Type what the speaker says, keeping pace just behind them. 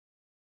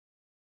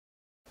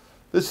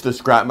This is the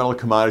Scrap Metal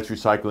Commodities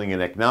Recycling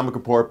and Economic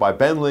Report by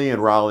BENLEE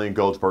and Raleigh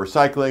Goldsboro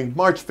Recycling,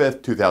 March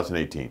 5th,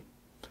 2018.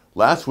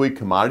 Last week,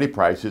 commodity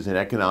prices and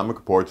economic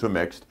reports were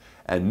mixed,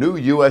 and new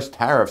U.S.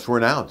 tariffs were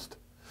announced.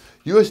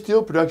 U.S.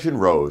 steel production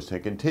rose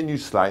and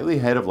continues slightly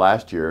ahead of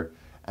last year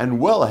and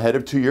well ahead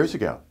of 2 years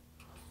ago.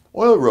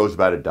 Oil rose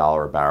about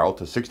 $1 a barrel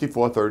to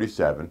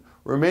 $64.37,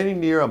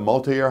 remaining near a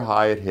multi-year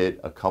high it hit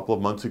a couple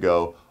of months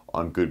ago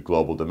on good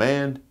global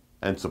demand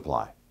and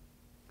supply.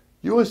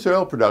 U.S.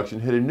 oil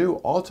production hit a new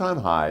all-time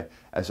high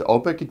as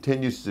OPEC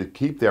continues to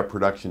keep their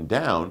production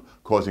down,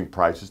 causing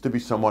prices to be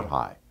somewhat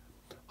high.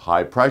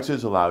 High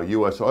prices allow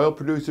U.S. oil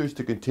producers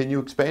to continue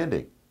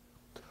expanding.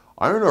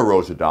 Iron ore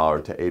rose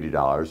 $1 to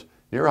 $80,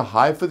 near a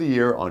high for the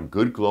year on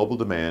good global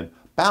demand,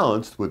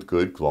 balanced with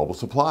good global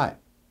supply.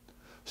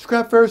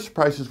 Scrap ferrous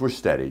prices were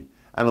steady,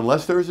 and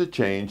unless there is a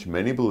change,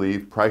 many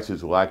believe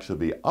prices will actually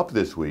be up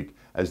this week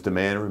as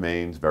demand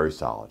remains very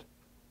solid.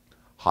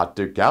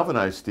 Hot-dip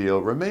galvanized steel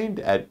remained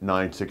at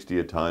 $9.60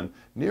 a ton,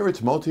 near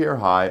its multi-year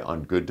high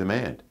on good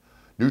demand.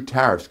 New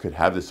tariffs could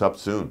have this up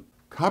soon.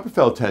 Copper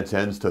fell 10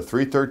 cents to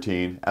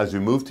 $3.13 as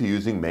we move to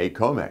using May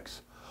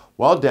COMEX.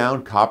 While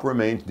down, copper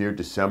remains near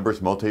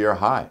December's multi-year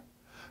high.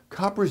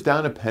 Copper is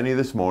down a penny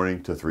this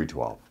morning to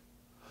 $3.12.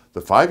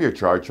 The 5-year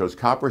chart shows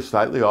copper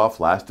slightly off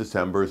last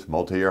December's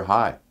multi-year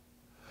high.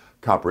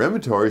 Copper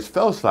inventories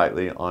fell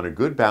slightly on a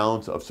good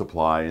balance of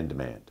supply and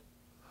demand.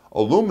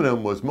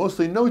 Aluminum was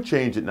mostly no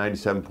change at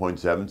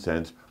 97.7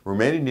 cents,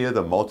 remaining near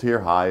the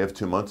multi-year high of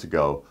 2 months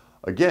ago,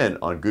 again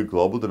on good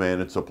global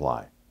demand and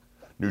supply.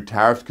 New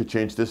tariffs could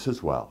change this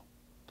as well.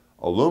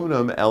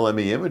 Aluminum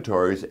LME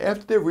inventories,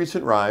 after their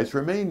recent rise,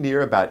 remain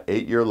near about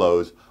 8-year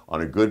lows on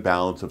a good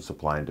balance of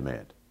supply and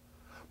demand.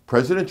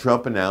 President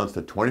Trump announced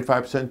a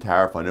 25%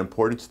 tariff on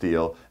imported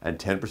steel and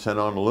 10%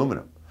 on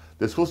aluminum.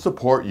 This will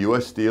support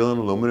U.S. steel and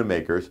aluminum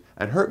makers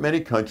and hurt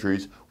many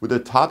countries, with the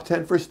top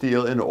 10 for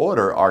steel in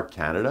order are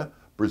Canada,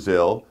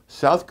 Brazil,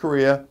 South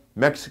Korea,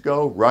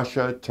 Mexico,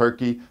 Russia,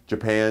 Turkey,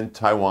 Japan,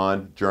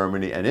 Taiwan,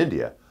 Germany, and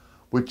India,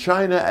 with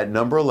China at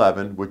number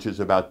 11, which is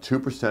about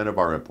 2% of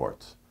our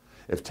imports.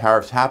 If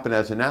tariffs happen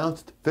as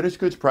announced, finished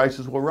goods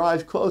prices will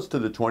rise close to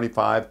the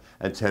 25%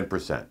 and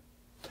 10%.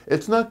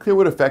 It's not clear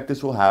what effect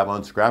this will have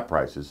on scrap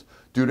prices,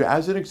 due to,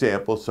 as an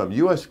example, some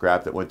U.S.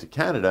 scrap that went to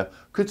Canada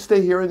could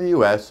stay here in the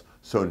U.S.,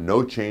 so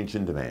no change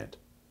in demand.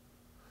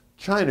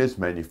 China's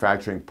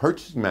Manufacturing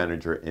Purchasing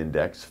Manager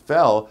Index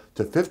fell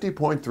to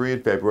 50.3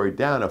 in February,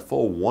 down a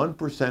full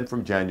 1%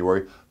 from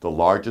January, the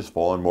largest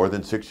fall in more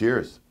than 6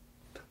 years.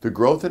 The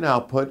growth in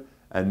output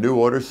and new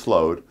orders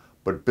slowed,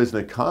 but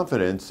business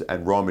confidence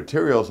and raw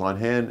materials on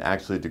hand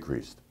actually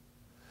decreased.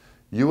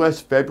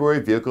 U.S. February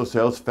vehicle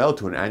sales fell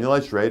to an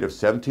annualized rate of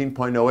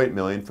 17.08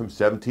 million from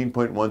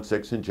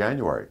 17.16 in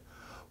January.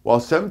 While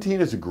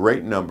 17 is a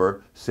great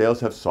number,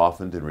 sales have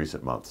softened in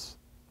recent months.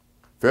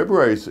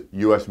 February's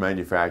U.S.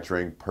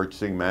 Manufacturing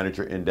Purchasing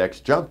Manager Index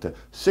jumped to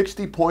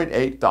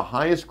 60.8, the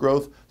highest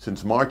growth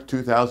since March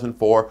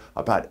 2004,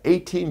 about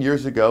 18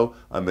 years ago,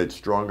 amid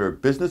stronger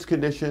business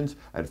conditions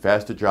and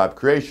faster job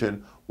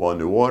creation, while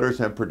new orders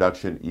and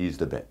production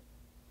eased a bit.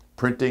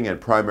 Printing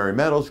and primary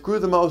metals grew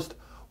the most,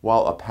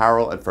 while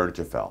apparel and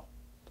furniture fell.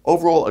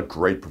 Overall, a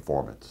great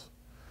performance.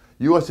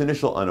 U.S.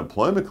 initial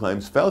unemployment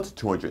claims fell to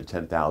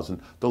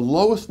 210,000, the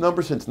lowest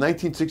number since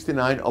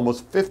 1969,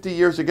 almost 50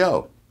 years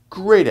ago.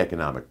 Great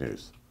economic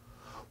news.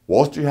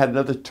 Wall Street had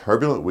another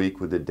turbulent week,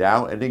 with the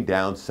Dow ending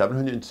down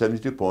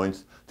 772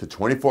 points to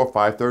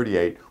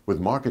 24,538, with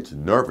markets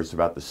nervous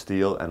about the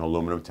steel and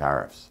aluminum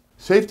tariffs.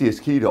 Safety is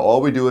key to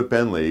all we do at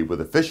BENLEE,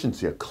 with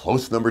efficiency a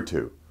close number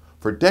 2.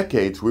 For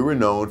decades, we were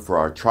known for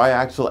our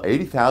triaxle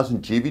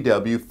 80,000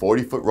 GVW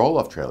 40-foot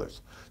roll-off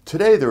trailers.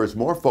 Today, there is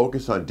more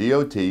focus on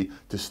DOT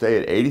to stay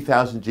at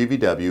 80,000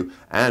 GVW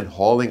and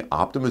hauling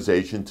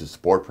optimization to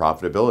support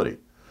profitability.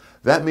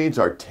 That means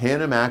our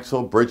tandem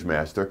axle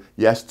Bridgemaster,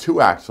 yes,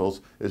 2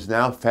 axles, is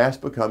now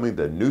fast becoming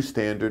the new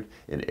standard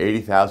in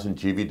 80,000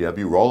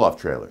 GVW roll-off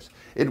trailers.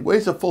 It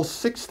weighs a full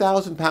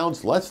 6,000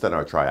 pounds less than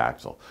our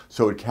triaxle,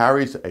 so it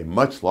carries a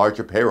much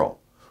larger payroll.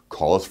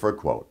 Call us for a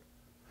quote.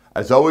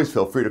 As always,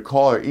 feel free to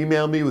call or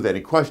email me with any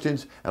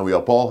questions, and we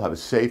hope all have a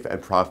safe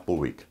and profitable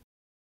week.